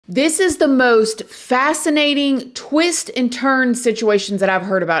This is the most fascinating twist and turn situations that I've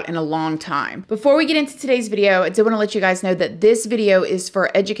heard about in a long time. Before we get into today's video, I do want to let you guys know that this video is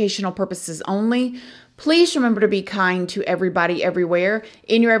for educational purposes only. Please remember to be kind to everybody everywhere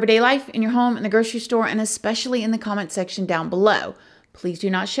in your everyday life, in your home, in the grocery store, and especially in the comment section down below. Please do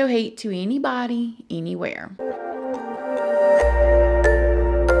not show hate to anybody, anywhere.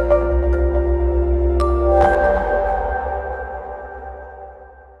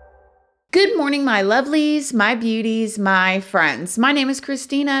 Good morning, my lovelies, my beauties, my friends. My name is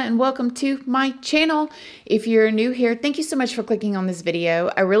Christina and welcome to my channel. If you're new here, thank you so much for clicking on this video.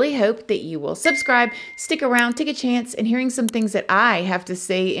 I really hope that you will subscribe, stick around, take a chance in hearing some things that I have to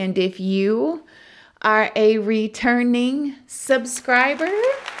say. And if you are a returning subscriber,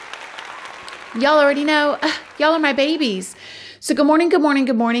 y'all already know, y'all are my babies. So good morning, good morning,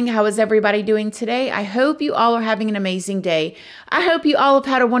 good morning. How is everybody doing today? I hope you all are having an amazing day. I hope you all have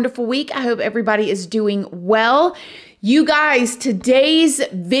had a wonderful week. I hope everybody is doing well. You guys, today's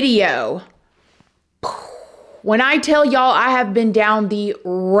video, when I tell y'all I have been down the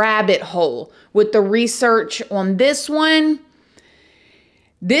rabbit hole with the research on this one,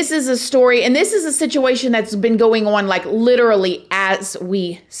 this is a story, and this is a situation that's been going on like literally as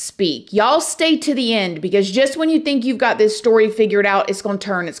we speak. Y'all stay to the end because just when you think you've got this story figured out, it's going to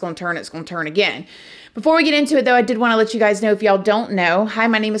turn, it's going to turn, it's going to turn again. Before we get into it though, I did want to let you guys know, if y'all don't know, hi,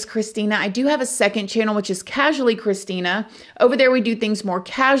 my name is Christina. I do have a second channel, which is Casually Christina. Over there, we do things more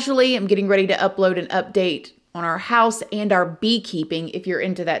casually. I'm getting ready to upload an update on our house and our beekeeping, if you're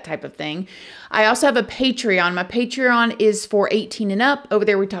into that type of thing. I also have a Patreon. My Patreon is for 18 and up. Over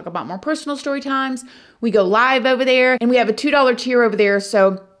there, we talk about more personal story times. We go live over there, and we have a $2 tier over there.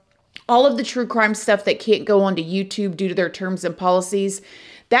 So all of the true crime stuff that can't go onto YouTube due to their terms and policies,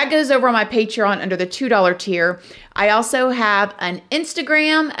 that goes over on my Patreon under the $2 tier. I also have an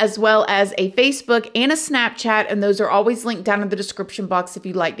Instagram as well as a Facebook and a Snapchat, and those are always linked down in the description box if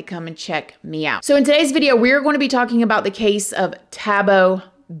you'd like to come and check me out. So in today's video, we're going to be talking about the case of Thabo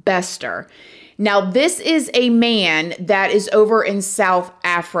Bester. Now, this is a man that is over in South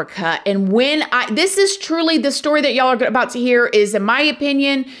Africa. And this is truly the story that y'all are about to hear is, in my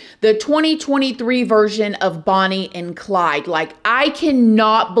opinion, the 2023 version of Bonnie and Clyde. Like, I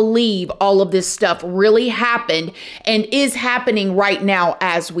cannot believe all of this stuff really happened and is happening right now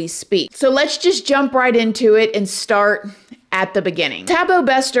as we speak. So let's just jump right into it and start at the beginning. Thabo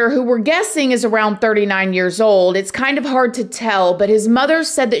Bester, who we're guessing is around 39 years old, it's kind of hard to tell, but his mother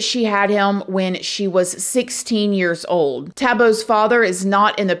said that she had him when she was 16 years old. Thabo's father is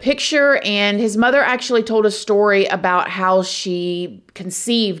not in the picture, and his mother actually told a story about how she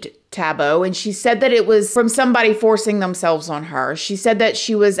conceived Thabo, and she said that it was from somebody forcing themselves on her. She said that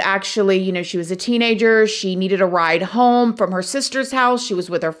she was actually, she was a teenager. She needed a ride home from her sister's house. She was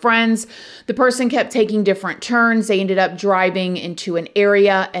with her friends. The person kept taking different turns. They ended up driving into an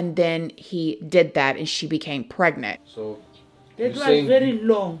area, and then he did that, and she became pregnant. So that was very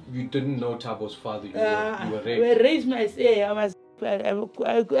long. You didn't know Thabo's father. You were raped. We raised myself. Thabo,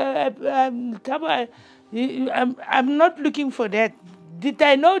 I'm not looking for that. Did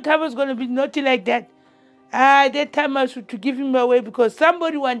I know Thabo was going to be naughty like that? That time I should to give him away because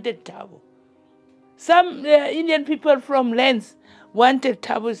somebody wanted Thabo. Some Indian people from lands wanted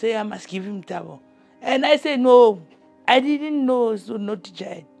Thabo, say I must give him Thabo. And I said, no, I didn't know so naughty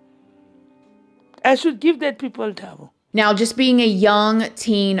child. I should give that people Thabo. Now, just being a young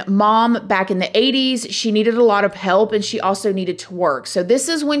teen mom back in the 80s, she needed a lot of help and she also needed to work. So this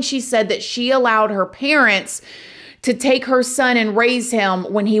is when she said that she allowed her parents to take her son and raise him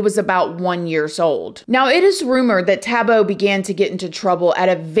when he was about 1 year old. Now, it is rumored that Thabo began to get into trouble at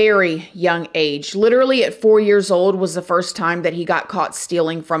a very young age. Literally at 4 years old was the first time that he got caught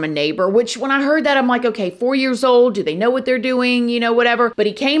stealing from a neighbor, which when I heard that, I'm like, okay, 4 years old, do they know what they're doing? Whatever. But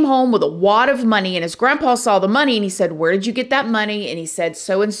he came home with a wad of money and his grandpa saw the money and he said, where did you get that money? And he said,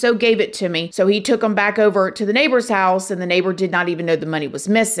 so-and-so gave it to me. So he took him back over to the neighbor's house and the neighbor did not even know the money was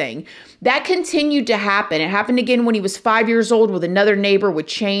missing. That continued to happen. It happened again when he was 5 years old with another neighbor with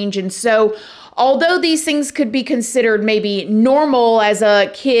change. And so although these things could be considered maybe normal as a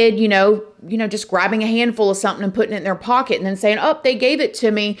kid, just grabbing a handful of something and putting it in their pocket and then saying, oh, they gave it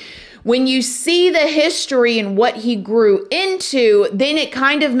to me. When you see the history and what he grew into, then it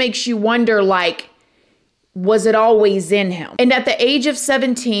kind of makes you wonder, like, was it always in him? And at the age of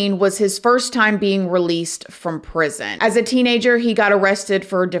 17 was his first time being released from prison. As a teenager, he got arrested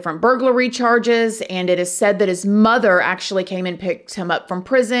for different burglary charges, and it is said that his mother actually came and picked him up from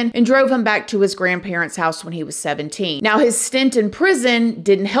prison and drove him back to his grandparents' house when he was 17. Now, his stint in prison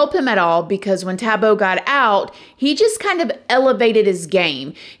didn't help him at all, because when Thabo got out, he just kind of elevated his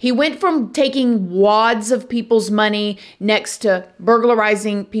game. He went from taking wads of people's money next to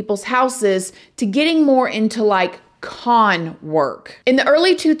burglarizing people's houses to getting more into like con work. In the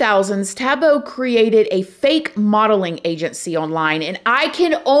early 2000s, Thabo created a fake modeling agency online, and I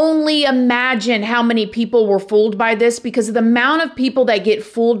can only imagine how many people were fooled by this, because of the amount of people that get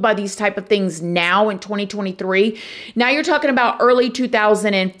fooled by these type of things now in 2023. Now you're talking about early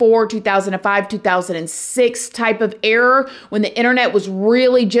 2004, 2005, 2006 type of era, when the internet was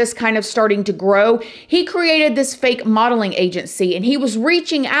really just kind of starting to grow. He created this fake modeling agency, and he was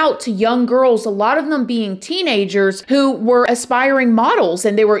reaching out to young girls, a lot of them being teenagers, who were aspiring models,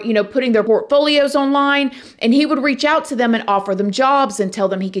 and they were, putting their portfolios online, and he would reach out to them and offer them jobs and tell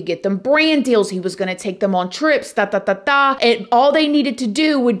them he could get them brand deals. He was going to take them on trips, and all they needed to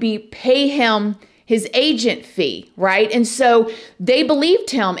do would be pay him his agent fee, right? And so they believed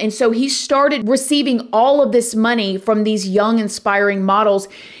him. And so he started receiving all of this money from these young, inspiring models,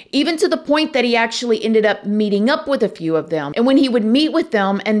 even to the point that he actually ended up meeting up with a few of them. And when he would meet with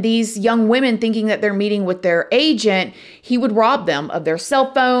them, and these young women thinking that they're meeting with their agent, he would rob them of their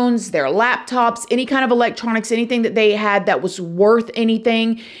cell phones, their laptops, any kind of electronics, anything that they had that was worth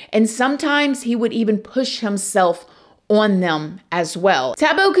anything. And sometimes he would even push himself on them as well.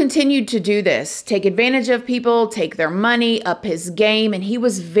 Thabo continued to do this, take advantage of people, take their money, up his game, and he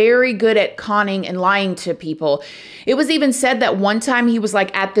was very good at conning and lying to people. It was even said that one time he was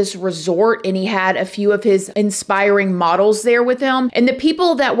like at this resort, and he had a few of his inspiring models there with him, and the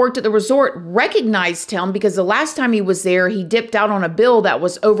people that worked at the resort recognized him, because the last time he was there, he dipped out on a bill that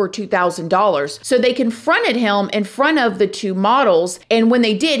was over $2,000. So they confronted him in front of the two models, and when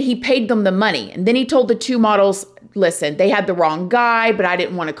they did, he paid them the money. And then he told the two models, listen, they had the wrong guy, but I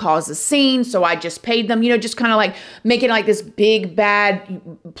didn't want to cause a scene, so I just paid them, just kind of like making like this big, bad,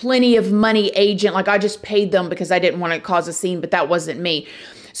 plenty of money agent. Like, I just paid them because I didn't want to cause a scene, but that wasn't me.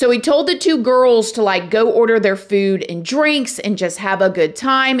 So he told the two girls to like go order their food and drinks and just have a good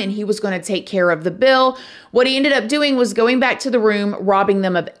time, and he was going to take care of the bill. What he ended up doing was going back to the room, robbing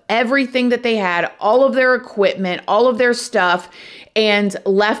them of everything that they had, all of their equipment, all of their stuff, and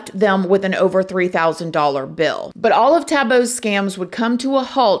left them with an over $3,000 bill. But all of Thabo's scams would come to a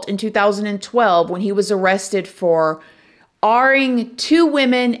halt in 2012 when he was arrested for R-ing two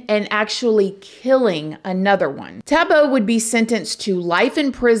women and actually killing another one. Thabo would be sentenced to life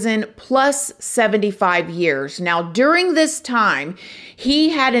in prison plus 75 years. Now, during this time, he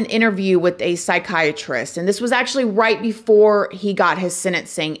had an interview with a psychiatrist, and this was actually right before he got his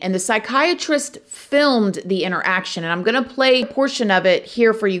sentencing, and the psychiatrist filmed the interaction, and I'm going to play a portion of it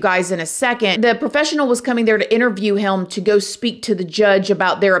here for you guys in a second. The professional was coming there to interview him to go speak to the judge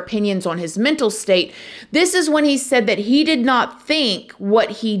about their opinions on his mental state. This is when he said that he did not think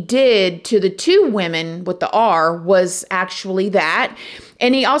what he did to the two women with the R was actually that.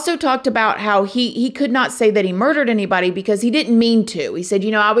 And he also talked about how he could not say that he murdered anybody because he didn't mean to. He said,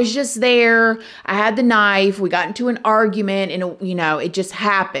 I was just there. I had the knife. We got into an argument, and, it just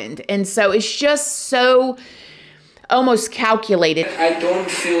happened. And so it's just so almost calculated. I don't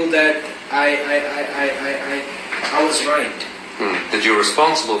feel that I was right. That you're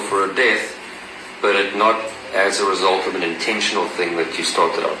responsible for a death, but it not as a result of an intentional thing that you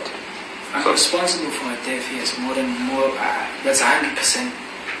started out. I'm responsible for her death, yes, that's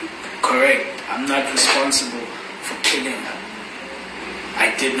 100% correct. I'm not responsible for killing her.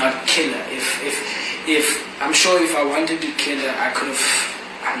 I did not kill her. If I'm sure if I wanted to kill her,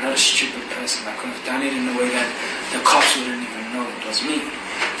 I'm not a stupid person. I could have done it in a way that the cops wouldn't even know it was me.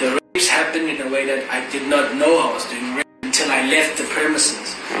 The rapes happened in a way that I did not know I was doing rape until I left the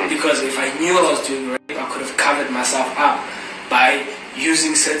premises. Because if I knew I was doing rape, I could have covered myself up by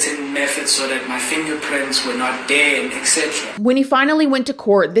using certain methods so that my fingerprints were not there, and etc. When he finally went to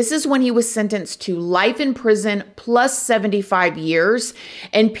court, this is when he was sentenced to life in prison plus 75 years.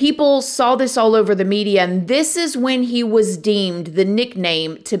 And people saw this all over the media. And this is when he was deemed the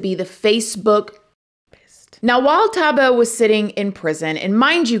nickname to be the Facebook. Now, while Thabo was sitting in prison, and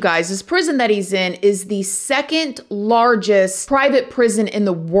mind you guys, this prison that he's in is the second largest private prison in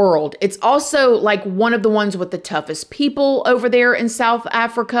the world. It's also like one of the ones with the toughest people over there in South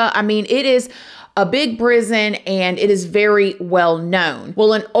Africa. I mean, it is a big prison, and it is very well known.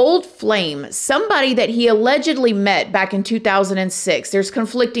 Well, an old flame, somebody that he allegedly met back in 2006, there's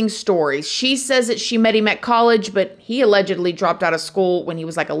conflicting stories. She says that she met him at college, but he allegedly dropped out of school when he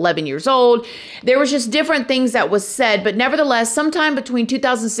was like 11 years old. There was just different things that was said, but nevertheless, sometime between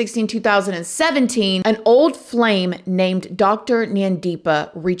 2016 and 2017, an old flame named Dr. Nandipha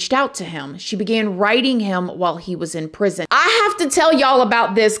reached out to him. She began writing him while he was in prison. I have to tell y'all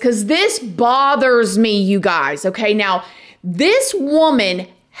about this because this bothers me, you guys. Okay, now this woman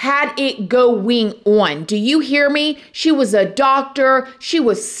had it going on. Do you hear me? She was a doctor. She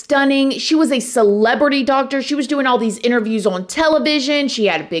was stunning. She was a celebrity doctor. She was doing all these interviews on television. She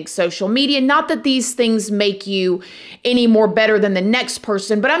had a big social media. Not that these things make you any more better than the next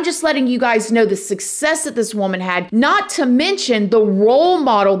person, but I'm just letting you guys know the success that this woman had, not to mention the role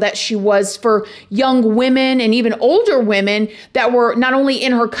model that she was for young women and even older women that were not only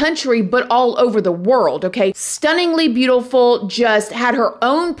in her country, but all over the world, okay? Stunningly beautiful, just had her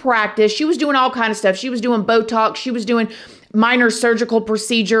own practice. She was doing all kinds of stuff. She was doing Botox. She was doing minor surgical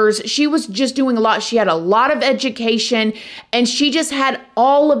procedures. She was just doing a lot. She had a lot of education, and she just had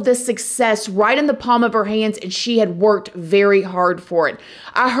all of the success right in the palm of her hands, and she had worked very hard for it.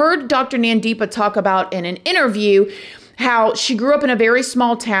 I heard Dr. Nandipha talk about in an interview how she grew up in a very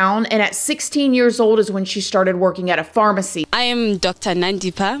small town, and at 16 years old is when she started working at a pharmacy. I am Dr.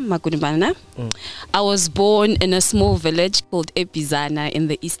 Nandipha Magudibana. I was born in a small village called Epizana in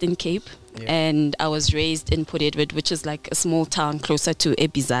the Eastern Cape. And I was raised in Port Edward, which is like a small town closer to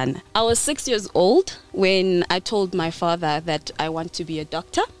Epizana. I was 6 years old when I told my father that I want to be a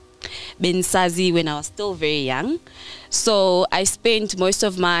doctor. Bensazi when I was still very young. So I spent most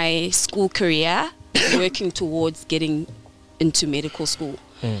of my school career working towards getting into medical school.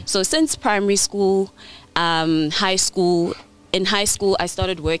 So since primary school, high school, in high school, I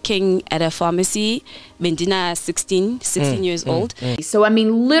started working at a pharmacy, Mendina, 16 years old. So, I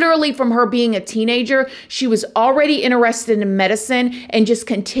mean, literally from her being a teenager, she was already interested in medicine and just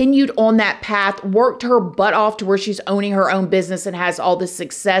continued on that path, worked her butt off to where she's owning her own business and has all this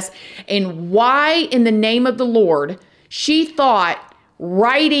success. And why in the name of the Lord she thought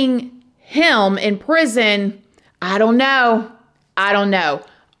writing him in prison, I don't know.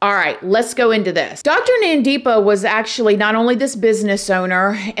 All right, let's go into this. Dr. Nandipha was actually not only this business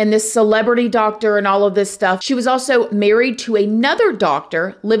owner and this celebrity doctor and all of this stuff, she was also married to another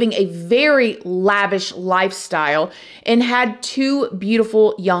doctor living a very lavish lifestyle and had two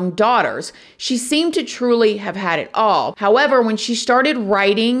beautiful young daughters. She seemed to truly have had it all. However, when she started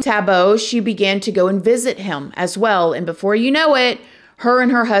writing Thabo, she began to go and visit him as well. And before you know it, her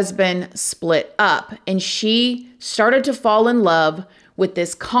and her husband split up, and she started to fall in love with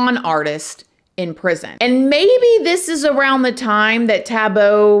this con artist in prison. And maybe this is around the time that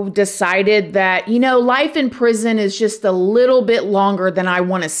Thabo decided that, you know, life in prison is just a little bit longer than I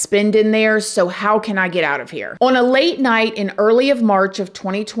want to spend in there, so how can I get out of here? On a late night in early of March of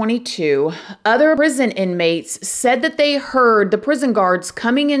 2022, other prison inmates said that they heard the prison guards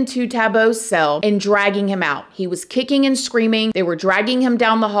coming into Thabo's cell and dragging him out. He was kicking and screaming. They were dragging him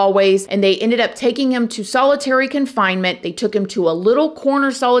down the hallways, and they ended up taking him to solitary confinement. They took him to a little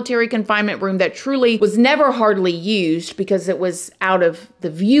corner solitary confinement room that truly was never hardly used because it was out of the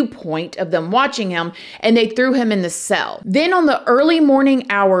viewpoint of them watching him, and they threw him in the cell. Then on the early morning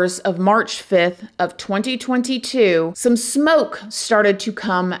hours of March 5th of 2022, some smoke started to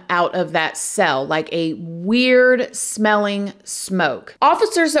come out of that cell, like a weird smelling smoke.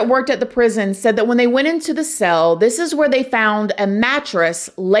 Officers that worked at the prison said that when they went into the cell, this is where they found a mattress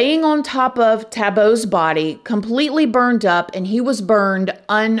laying on top of Thabo's body, completely burned up, and he was burned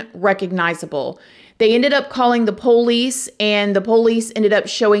unrecognizable. They ended up calling the police, and the police ended up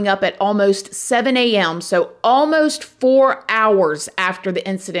showing up at almost 7 a.m. So almost 4 hours after the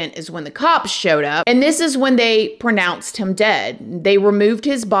incident is when the cops showed up. And this is when they pronounced him dead. They removed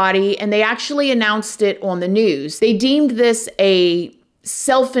his body, and they actually announced it on the news. They deemed this a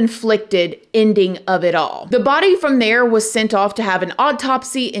self-inflicted ending of it all. The body from there was sent off to have an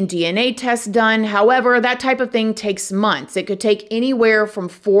autopsy and DNA test done. However, that type of thing takes months. It could take anywhere from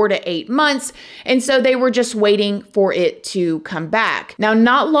 4 to 8 months. And so they were just waiting for it to come back. Now,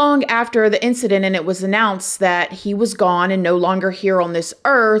 not long after the incident and it was announced that he was gone and no longer here on this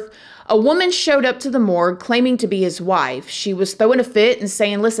earth, a woman showed up to the morgue claiming to be his wife. She was throwing a fit and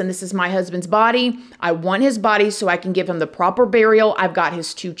saying, listen, this is my husband's body. I want his body so I can give him the proper burial. I've got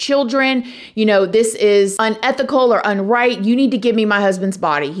his 2 children. You know, this is unethical or unright. You need to give me my husband's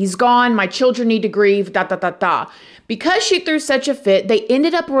body. He's gone. My children need to grieve, da, da, da, da. Because she threw such a fit, they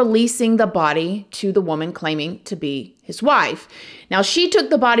ended up releasing the body to the woman claiming to be his wife. Now, she took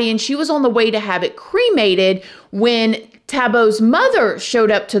the body and she was on the way to have it cremated when Thabo's mother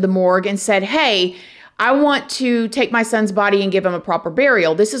showed up to the morgue and said, hey, I want to take my son's body and give him a proper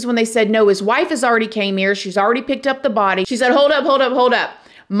burial. This is when they said, no, his wife has already came here. She's already picked up the body. She said, hold up, hold up, hold up.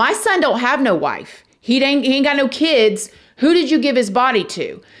 My son don't have no wife. He ain't got no kids. Who did you give his body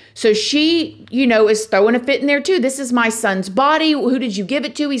to? So she, you know, is throwing a fit in there too. This is my son's body. Who did you give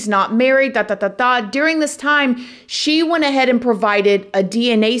it to? He's not married, da, da, da, da. During this time, she went ahead and provided a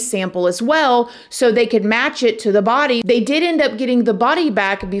DNA sample as well so they could match it to the body. They did end up getting the body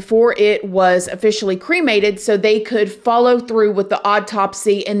back before it was officially cremated so they could follow through with the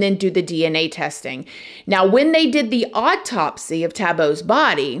autopsy and then do the DNA testing. Now, when they did the autopsy of Thabo's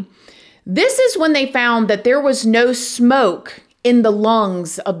body, this is when they found that there was no smoke in the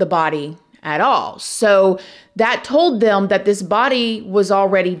lungs of the body at all. So that told them that this body was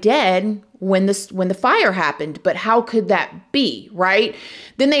already dead when the fire happened. But how could that be, right?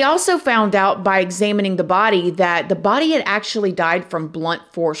 Then they also found out by examining the body that the body had actually died from blunt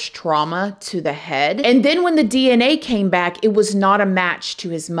force trauma to the head. And then when the DNA came back, it was not a match to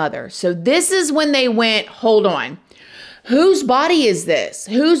his mother. So this is when they went, hold on. Whose body is this?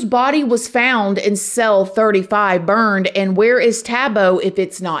 Whose body was found in cell 35 burned? And where is Thabo if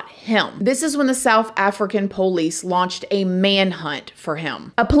it's not him? This is when the South African police launched a manhunt for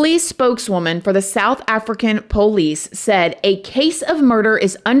him. A police spokeswoman for the South African police said a case of murder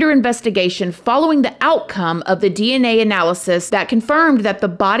is under investigation following the outcome of the DNA analysis that confirmed that the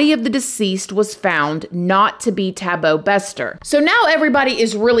body of the deceased was found not to be Thabo Bester. So now everybody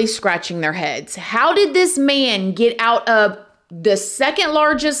is really scratching their heads. How did this man get out of the second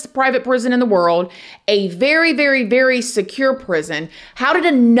largest private prison in the world, a very, very, very secure prison? How did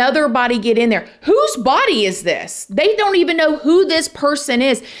another body get in there? Whose body is this? They don't even know who this person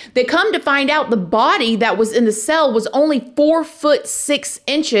is. They come to find out the body that was in the cell was only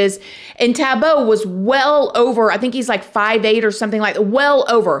 4'6" and Thabo was well over, I think he's like 5'8" or something like that, well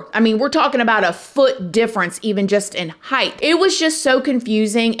over. I mean, we're talking about a foot difference even just in height. It was just so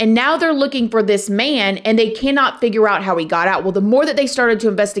confusing. And now they're looking for this man and they cannot figure out how he got out. Well, the more that they started to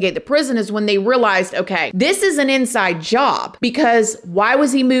investigate the prison is when they realized, okay, this is an inside job, because why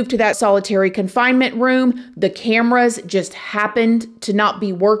was he moved to that solitary confinement room? The cameras just happened to not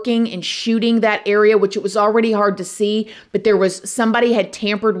be working and shooting that area, which it was already hard to see, but there was somebody had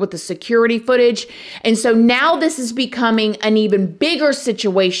tampered with the security footage. And so now this is becoming an even bigger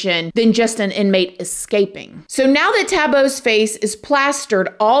situation than just an inmate escaping. So now that Thabo's face is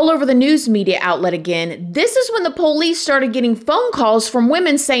plastered all over the news media outlet again, this is when the police started getting phone calls from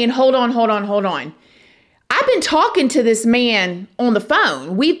women saying, hold on, hold on, hold on. I've been talking to this man on the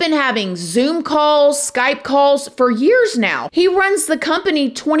phone. We've been having Zoom calls, Skype calls for years now. He runs the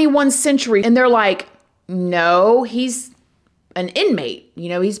company 21 Century. And they're like, no, he's an inmate. You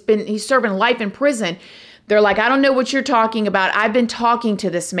know, he's serving life in prison. They're like, I don't know what you're talking about. I've been talking to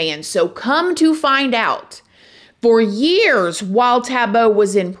this man. So come to find out, for years while Thabo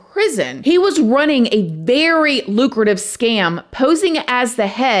was in prison, he was running a very lucrative scam, posing as the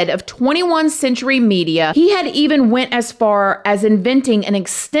head of 21 Century Media. He had even went as far as inventing an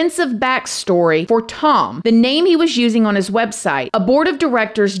extensive backstory for Tom, the name he was using on his website. A board of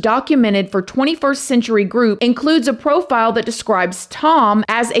directors documented for 21st Century Group includes a profile that describes Tom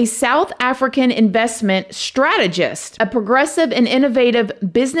as a South African investment strategist, a progressive and innovative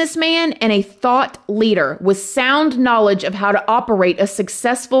businessman, and a thought leader with sound knowledge of how to operate a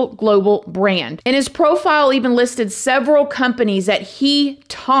successful global brand. And his profile even listed several companies that he,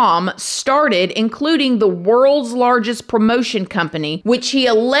 Tom, started, including the world's largest promotion company, which he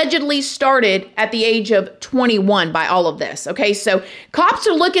allegedly started at the age of 21 by all of this. Okay, so cops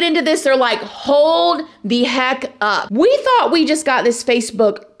are looking into this. They're like, hold the heck up. We thought we just got this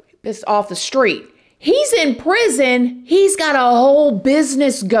Facebook off the street. He's in prison. He's got a whole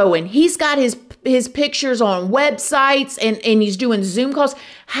business going. He's got his pictures on websites and he's doing Zoom calls.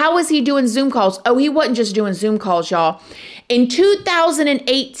 How is he doing Zoom calls? Oh, he wasn't just doing Zoom calls, y'all. In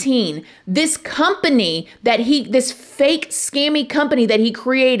 2018, this company this fake scammy company that he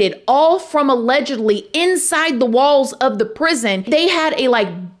created, all from allegedly inside the walls of the prison, they had a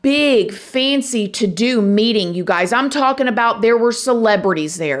big, fancy to-do meeting, you guys. I'm talking about there were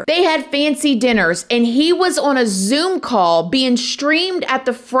celebrities there. They had fancy dinners, and he was on a Zoom call being streamed at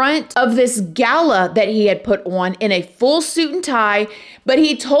the front of this gala that he had put on in a full suit and tie, but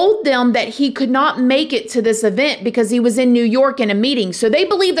he told them that he could not make it to this event because he was in New York in a meeting. So they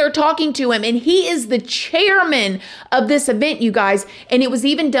believe they're talking to him, and he is the chairman of this event, you guys. And it was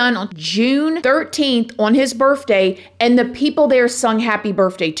even done on June 13th on his birthday, and the people there sung happy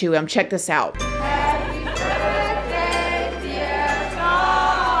birthday to him. Check this out. Happy birthday, dear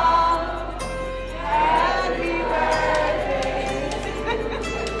Tom. Happy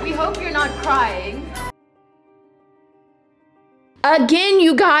birthday. We hope you're not crying. Again,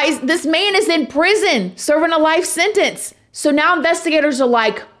 you guys, this man is in prison serving a life sentence. So now investigators are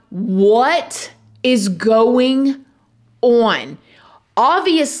like, what is going on?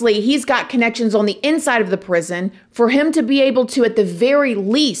 Obviously, he's got connections on the inside of the prison for him to be able to, at the very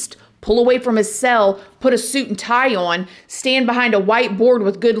least, pull away from his cell, put a suit and tie on, stand behind a whiteboard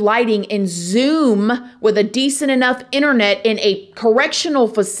with good lighting, and Zoom with a decent enough internet in a correctional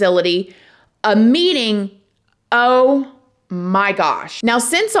facility, a meeting. Oh my gosh. Now,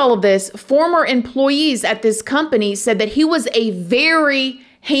 since all of this, former employees at this company said that he was a very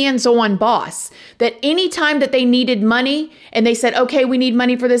hands-on boss, that anytime that they needed money and they said, okay, we need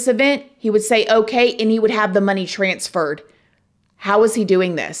money for this event, he would say, okay, and he would have the money transferred. How is he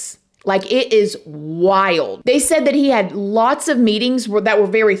doing this? Like, it is wild. They said that he had lots of meetings that were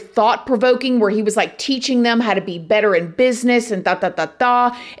very thought-provoking, where he was like teaching them how to be better in business and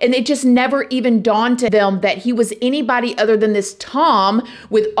and it just never even dawned to them that he was anybody other than this Tom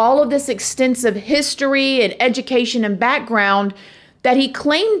with all of this extensive history and education and background that he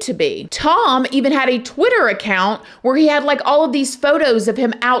claimed to be. Tom even had a Twitter account where he had like all of these photos of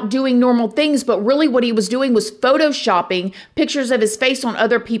him out doing normal things, but really what he was doing was photoshopping pictures of his face on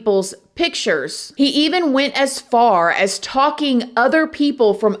other people's pictures. He even went as far as talking other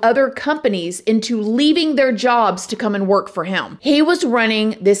people from other companies into leaving their jobs to come and work for him. He was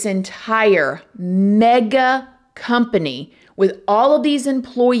running this entire mega company with all of these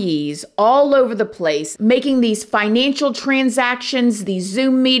employees all over the place, making these financial transactions, these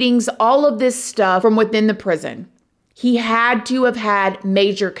Zoom meetings, all of this stuff from within the prison. He had to have had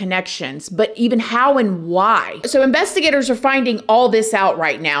major connections, but even how and why? So investigators are finding all this out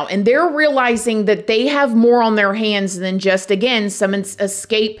right now, and they're realizing that they have more on their hands than just, again, some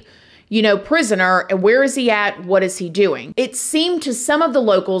escape prisoner, and where is he at? What is he doing? It seemed to some of the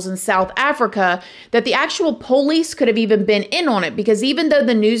locals in South Africa that the actual police could have even been in on it, because even though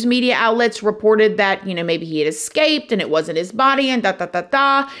the news media outlets reported that, maybe he had escaped and it wasn't his body and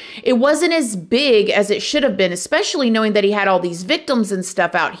it wasn't as big as it should have been, especially knowing that he had all these victims and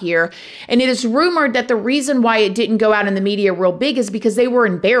stuff out here. And it is rumored that the reason why it didn't go out in the media real big is because they were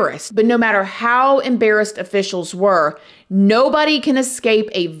embarrassed. But no matter how embarrassed officials were, nobody can escape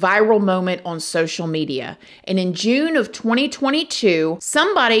a viral moment on social media. And in June of 2022,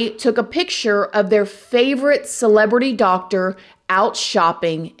 somebody took a picture of their favorite celebrity doctor out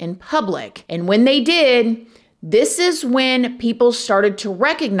shopping in public. And when they did, this is when people started to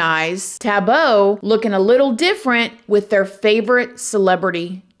recognize Thabo looking a little different with their favorite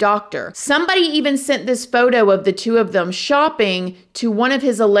celebrity doctor. Somebody even sent this photo of the two of them shopping to one of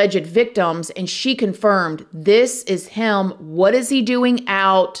his alleged victims, and she confirmed, this is him. What is he doing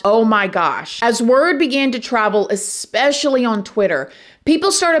out? Oh my gosh. As word began to travel, especially on Twitter,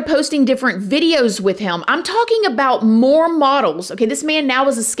 people started posting different videos with him. I'm talking about more models. Okay, this man now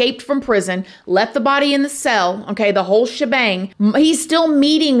has escaped from prison, left the body in the cell, okay, the whole shebang. He's still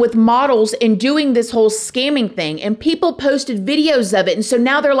meeting with models and doing this whole scamming thing, and people posted videos of it. And so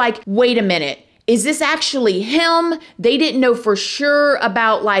now they're like, wait a minute. Is this actually him? They didn't know for sure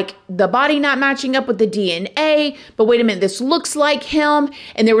about like the body not matching up with the DNA, but wait a minute, this looks like him.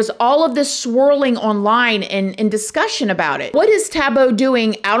 And there was all of this swirling online and discussion about it. What is Thabo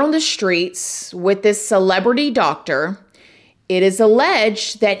doing out on the streets with this celebrity doctor? It is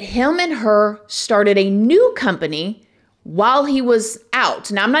alleged that him and her started a new company while he was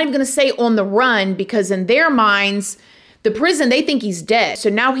out. Now, I'm not even going to say on the run, because in their minds, the prison, they think he's dead.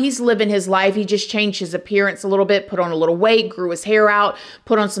 So now he's living his life. He just changed his appearance a little bit, put on a little weight, grew his hair out,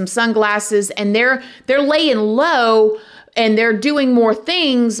 put on some sunglasses, and they're laying low and they're doing more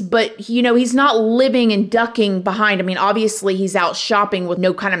things, but you know, he's not living and ducking behind. I mean, obviously he's out shopping with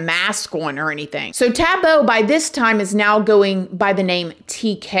no kind of mask on or anything. So Thabo by this time is now going by the name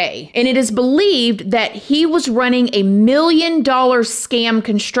TK, and it is believed that he was running a $1 million scam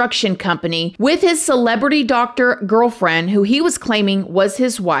construction company with his celebrity doctor girlfriend, who he was claiming was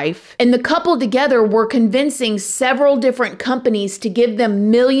his wife, and the couple together were convincing several different companies to give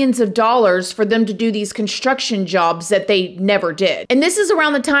them millions of dollars for them to do these construction jobs that they never did. And this is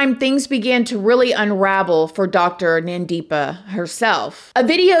around the time things began to really unravel for Dr. Nandipha herself. A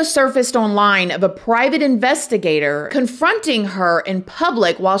video surfaced online of a private investigator confronting her in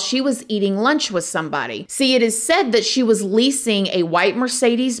public while she was eating lunch with somebody. See, it is said that she was leasing a white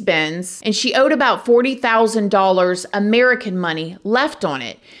Mercedes Benz and she owed about $40,000 American money left on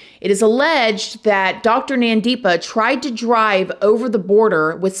it. It is alleged that Dr. Nandipha tried to drive over the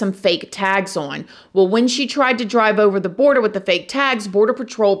border with some fake tags on. Well, when she tried to drive over the border with the fake tags, Border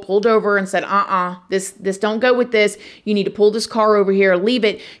Patrol pulled over and said, this don't go with this. You need to pull this car over here, leave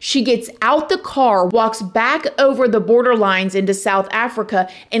it. She gets out the car, walks back over the border lines into South Africa,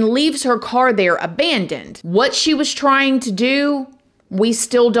 and leaves her car there abandoned. What she was trying to do, we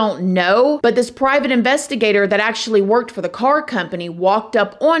still don't know, but this private investigator that actually worked for the car company walked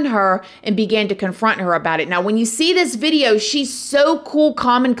up on her and began to confront her about it. Now, when you see this video, she's so cool,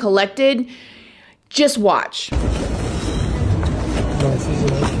 calm, and collected. Just watch. So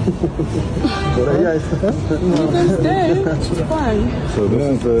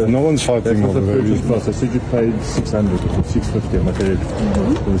this is no one's fighting over the purchase price. I said you paid 600 or 650 on my credit.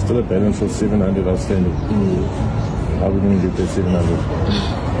 There's still a balance of 700 outstanding. How are we going to get that 700?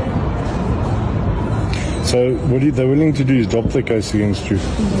 So what they're willing to do is drop the case against you.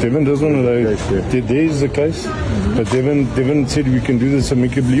 Devin doesn't allow. There is the case, but Devin said we can do this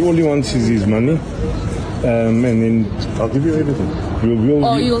amicably. All he wants is his money, and then I'll give you everything.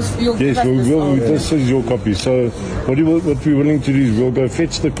 You'll give us this is your copy. So what we're willing to do is we'll go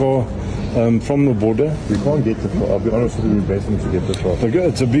fetch the car from the border. We can't get the car. I'll be honest with you, we're basing to get the car. Okay,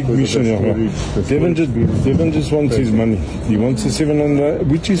 it's a big mission. Devin just wants his money. He wants the 700,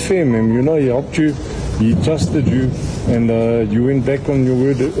 which is fair, ma'am. You know, he helped you, he trusted you, and you went back on your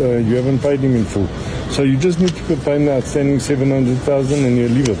word. You haven't paid him in full. So you just need to pay him the outstanding 700,000 and you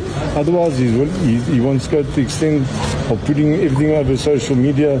leave it. Otherwise, he wants to go to the extent of putting everything over social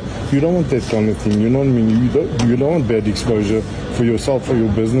media. You don't want that kind of thing. You know what I mean? You don't want bad exposure for yourself or your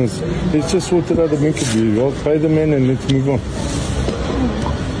business. Let's just sort it out amicably. Well, pay the man and let's move on.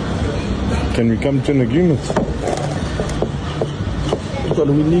 Can we come to an agreement? Well,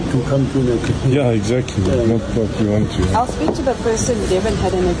 we need to come to an agreement. Yeah, exactly. Yeah. Not what we want to. I'll speak to the person Devin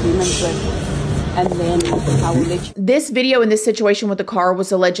had an agreement with. And then I will let you. This video in this situation with the car was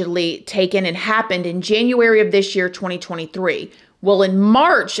allegedly taken and happened in January of this year, 2023. Well, in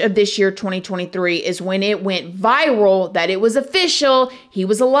March of this year, 2023, is when it went viral that it was official. He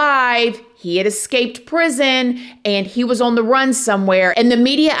was alive. He had escaped prison and he was on the run somewhere, and the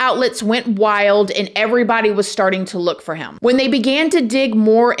media outlets went wild and everybody was starting to look for him. When they began to dig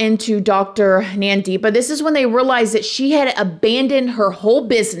more into Dr. Nandipha, this is when they realized that she had abandoned her whole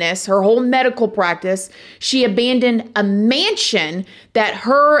business, her whole medical practice. She abandoned a mansion that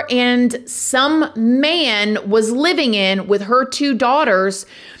her and some man was living in with her 2 daughters.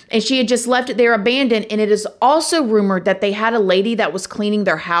 And she had just left it there abandoned. And it is also rumored that they had a lady that was cleaning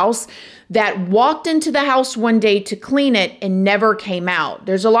their house that walked into the house one day to clean it and never came out.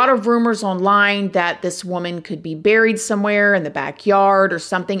 There's a lot of rumors online that this woman could be buried somewhere in the backyard or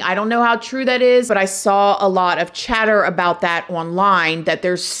something. I don't know how true that is, but I saw a lot of chatter about that online, that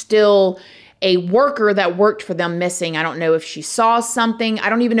there's still a worker that worked for them missing. I don't know if she saw something. I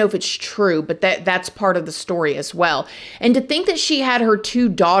don't even know if it's true, but that's part of the story as well. And to think that she had her 2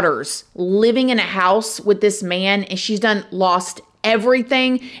 daughters living in a house with this man and she's lost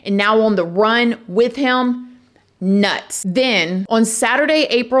everything and now on the run with him. Nuts. Then on Saturday,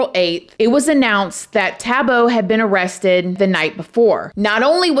 April 8th, it was announced that Thabo had been arrested the night before. Not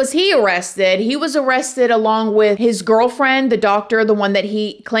only was he was arrested along with his girlfriend, the doctor, the one that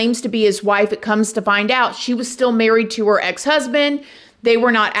he claims to be his wife. It comes to find out she was still married to her ex-husband. They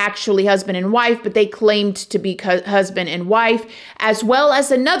were not actually husband and wife, but they claimed to be husband and wife, as well as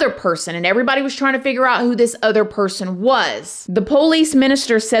another person. And everybody was trying to figure out who this other person was. The police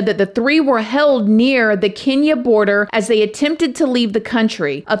minister said that the 3 were held near the Kenya border as they attempted to leave the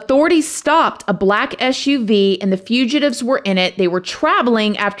country. Authorities stopped a black SUV and the fugitives were in it. They were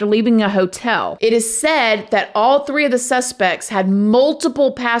traveling after leaving a hotel. It is said that all 3 of the suspects had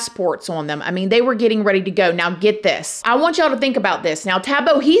multiple passports on them. I mean, they were getting ready to go. Now get this. I want y'all to think about this. Now,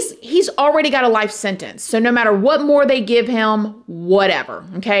 Thabo, he's already got a life sentence. So no matter what more they give him, whatever,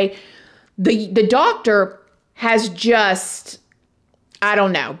 okay? The doctor has just, I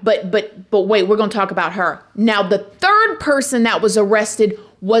don't know, but wait, we're going to talk about her. Now, the third person that was arrested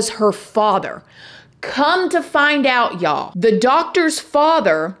was her father. Come to find out, y'all, the doctor's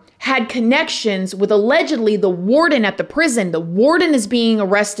father had connections with allegedly the warden at the prison. The warden is being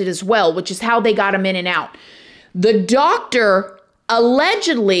arrested as well, which is how they got him in and out. The doctor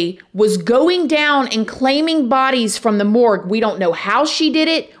allegedly was going down and claiming bodies from the morgue. We don't know how she did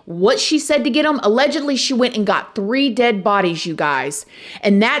it, what she said to get them. Allegedly, she went and got 3 dead bodies, you guys.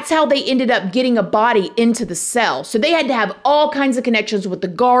 And that's how they ended up getting a body into the cell. So they had to have all kinds of connections with the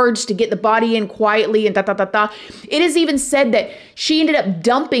guards to get the body in quietly and It is even said that she ended up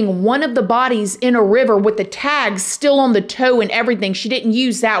dumping one of the bodies in a river with the tags still on the toe and everything. She didn't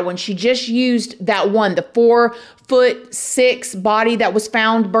use that one. She just used that one, the 4'6" body that was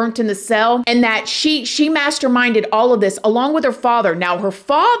found burnt in the cell, and that she masterminded all of this along with her father. Now, her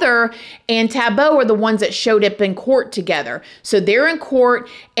father and Thabo are the ones that showed up in court together. So they're in court,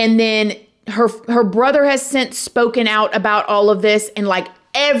 and then her brother has since spoken out about all of this, and like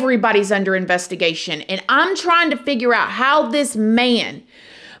everybody's under investigation. And I'm trying to figure out how this man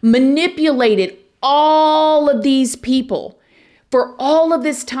manipulated all of these people for all of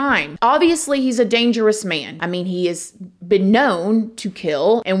this time. Obviously, he's a dangerous man. I mean, he has been known to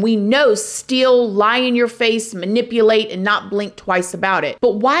kill, and we know steal, lie in your face, manipulate, and not blink twice about it.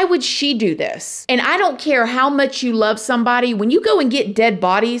 But why would she do this? And I don't care how much you love somebody, when you go and get dead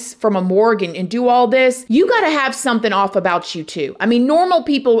bodies from a morgue and do all this, you gotta have something off about you too. I mean, normal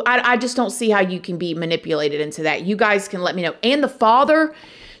people, I just don't see how you can be manipulated into that. You guys can let me know. And the father,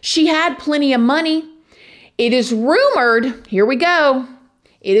 she had plenty of money. It is rumored, here we go,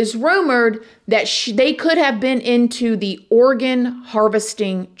 it is rumored that they could have been into the organ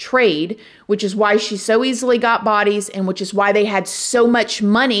harvesting trade, which is why she so easily got bodies and which is why they had so much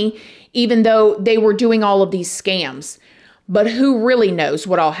money, even though they were doing all of these scams. But who really knows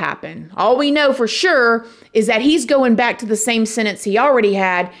what all happened? All we know for sure is that he's going back to the same sentence he already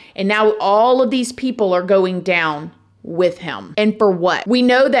had, and now all of these people are going down with him. And for what? We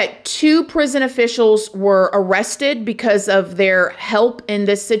know that 2 prison officials were arrested because of their help in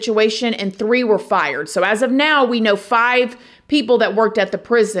this situation, and 3 were fired. So as of now, we know 5 people that worked at the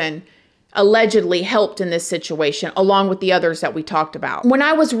prison allegedly helped in this situation, along with the others that we talked about. When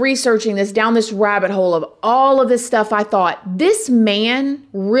I was researching this, down this rabbit hole of all of this stuff, I thought, this man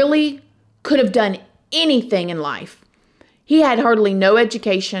really could have done anything in life. He had hardly no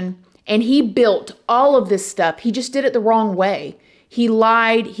education, and he built all of this stuff. He just did it the wrong way. He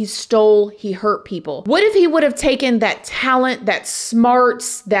lied, he stole, he hurt people. What if he would have taken that talent, that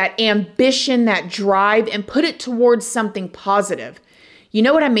smarts, that ambition, that drive, and put it towards something positive? You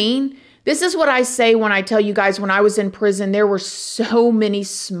know what I mean? This is what I say when I tell you guys, when I was in prison, there were so many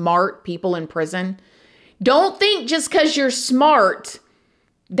smart people in prison. Don't think just because you're smart,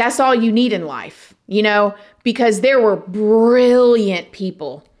 that's all you need in life, you know, because there were brilliant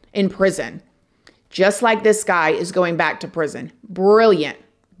people in prison. Just like this guy is going back to prison. Brilliant,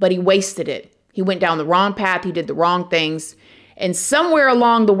 but he wasted it. He went down the wrong path. He did the wrong things. And somewhere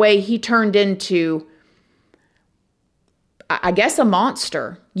along the way, he turned into, I guess, a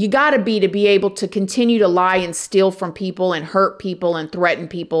monster. You gotta be to be able to continue to lie and steal from people and hurt people and threaten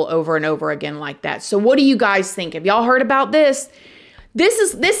people over and over again like that. So what do you guys think? Have y'all heard about this? This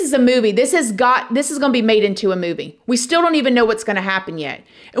is a movie. This is going to be made into a movie. We still don't even know what's going to happen yet.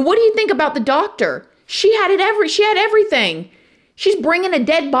 And what do you think about the doctor? She had everything. She's bringing a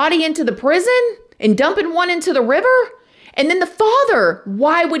dead body into the prison and dumping one into the river. And then the father,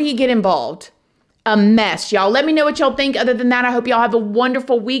 why would he get involved? A mess, y'all. Let me know what y'all think. Other than that, I hope y'all have a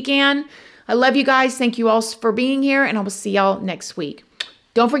wonderful weekend. I love you guys. Thank you all for being here, and I will see y'all next week.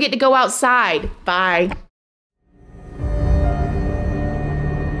 Don't forget to go outside. Bye.